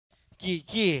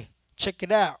Yeah. Check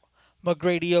it out.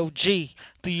 McGrady Og,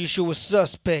 the usual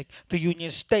suspect, the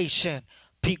Union Station.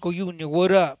 Pico Union,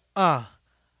 what up?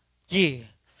 Yeah.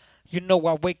 You know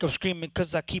I wake up screaming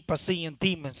cause I keep on seeing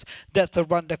demons. Death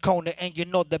around the corner and you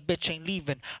know the bitch ain't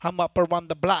leaving. I'm up around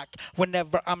the block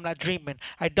whenever I'm not dreaming.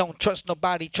 I don't trust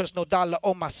nobody, trust no dollar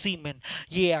on my semen.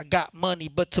 Yeah, I got money,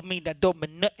 but to me that don't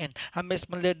mean nothing. I miss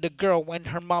my little girl and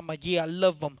her mama, yeah, I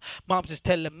love them. Mom's just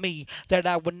telling me that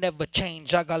I would never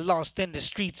change. I got lost in the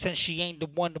streets and she ain't the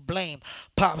one to blame.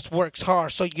 Pops works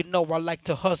hard, so you know I like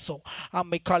to hustle.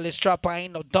 I'm a college strap, I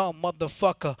ain't no dumb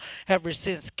motherfucker. Ever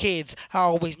since kids, I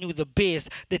always knew the biz.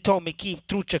 They told me keep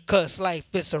through your cuss,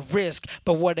 life is a risk.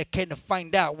 But what I came to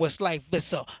find out was life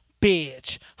is a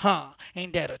bitch. Huh?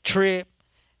 Ain't that a trip?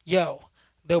 Yo,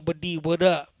 Double D, what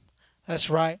up?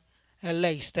 That's right.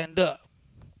 LA, stand up.